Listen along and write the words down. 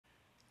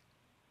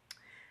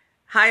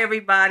Hi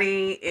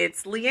everybody,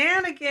 it's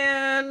Liane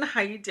again. How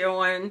you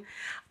doing?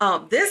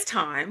 This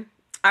time,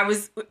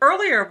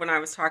 earlier when I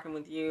was talking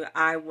with you,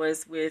 I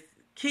was with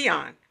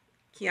Keon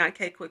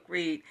K. Quick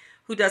Read,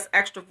 who does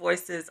extra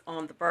voices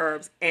on the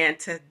Burbs. And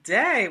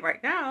today,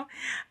 right now,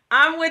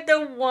 I'm with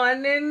the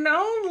one and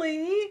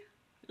only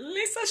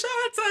Lisa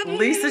Sheraton.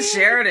 Lisa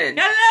Sheraton.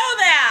 Hello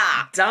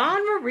there.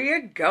 Dahjn Maria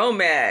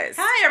Gomez.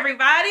 Hi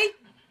everybody.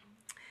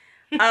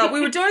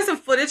 We were doing some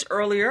footage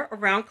earlier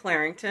around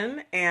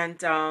Clarington, and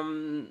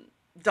Dawn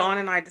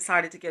and I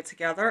decided to get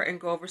together and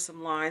go over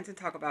some lines and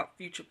talk about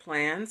future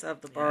plans of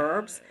the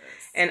Burbs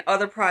and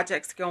other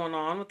projects going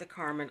on with the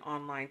Carmen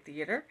Online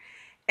Theater.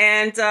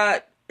 And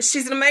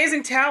she's an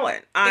amazing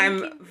talent.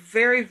 I'm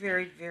very,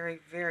 very,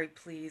 very, very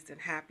pleased and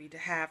happy to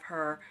have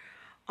her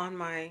on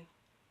my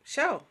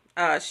show.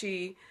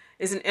 She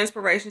is an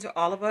inspiration to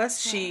all of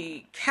us.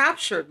 She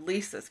captured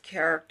Lisa's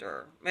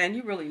character. Man,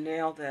 you really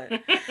nailed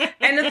it.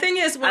 And the thing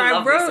is, when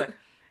I wrote,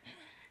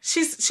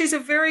 she's a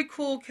very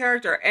cool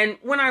character. And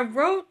when I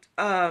wrote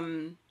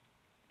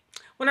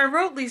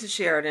Lisa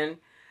Sheraton,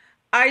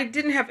 I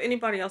didn't have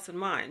anybody else in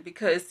mind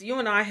because you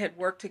and I had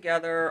worked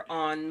together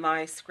on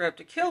my script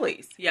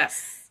Achilles.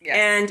 Yes.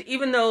 And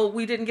even though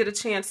we didn't get a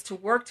chance to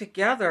work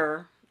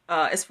together,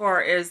 as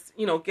far as,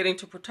 getting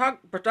to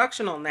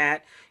production on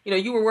that,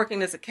 you were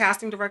working as a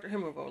casting director. Here,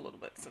 move over a little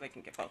bit so they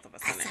can get both of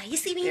us in there. You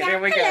see me Yeah, now?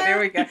 there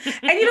we go. And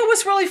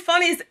what's really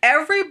funny is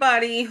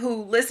everybody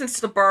who listens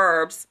to the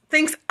Burbs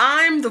thinks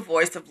I'm the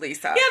voice of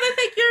Lisa. Yeah, they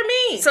think you're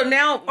me. So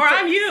now,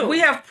 I'm you.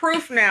 We have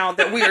proof now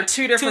that we are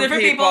two different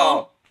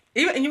people.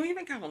 And you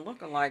even kind of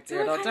look alike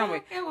there, though, don't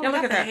we? Yeah, look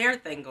at that hair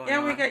thing going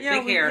on. We got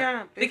big hair.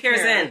 Yeah, big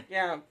hair's in.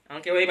 Yeah. I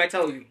don't care what anybody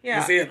told you.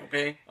 Yeah. It's in,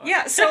 okay?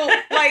 Yeah, so,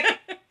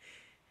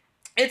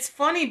 it's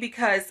funny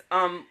because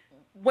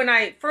when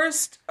I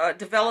first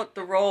developed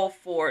the role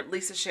for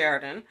Lisa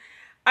Sheraton,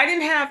 I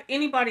didn't have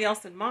anybody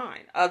else in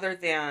mind other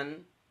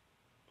than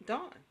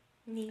Dahjn.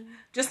 Me.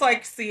 Just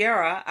like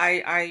Sierra,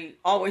 I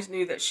always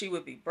knew that she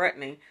would be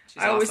Brittany.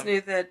 She's I always awesome.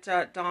 knew that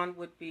Dahjn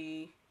would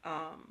be,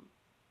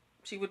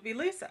 she would be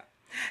Lisa.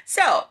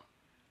 So,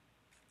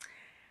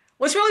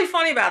 what's really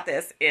funny about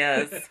this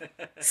is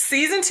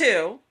season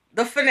 2,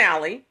 the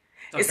finale,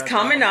 is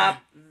coming up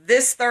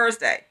this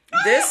Thursday.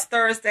 This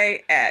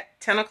Thursday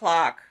at 10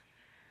 o'clock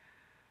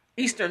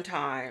Eastern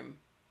Time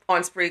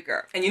on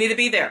Spreaker. And you need to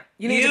be there.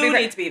 You need to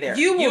be there.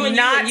 You will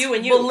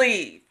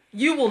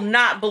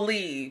not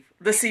believe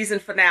the season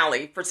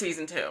finale for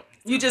season 2.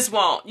 You just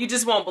won't. You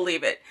just won't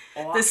believe it.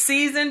 The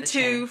season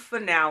 2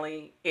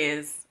 finale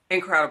is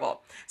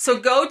incredible. So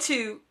go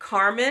to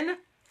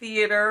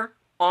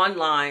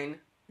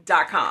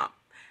CarmenTheaterOnline.com.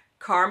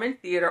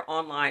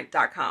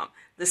 CarmenTheaterOnline.com.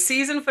 The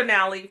season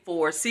finale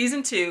for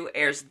season 2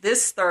 airs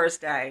this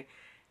Thursday.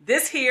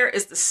 This here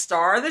is the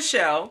star of the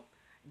show,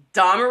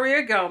 Dahjn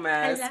Maria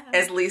Gomez. Hello.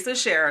 As Lisa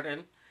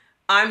Sheraton.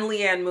 I'm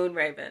Liane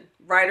Moonraven,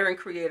 writer and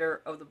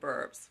creator of the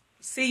Burbs.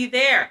 See you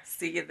there.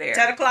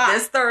 10 o'clock.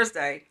 This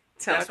Thursday,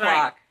 10 That's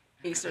o'clock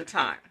Eastern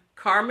Time.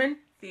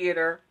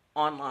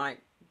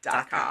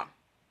 CarmenTheaterOnline.com.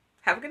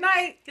 Have a good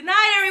night. Good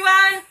night,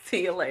 everyone.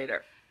 See you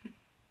later.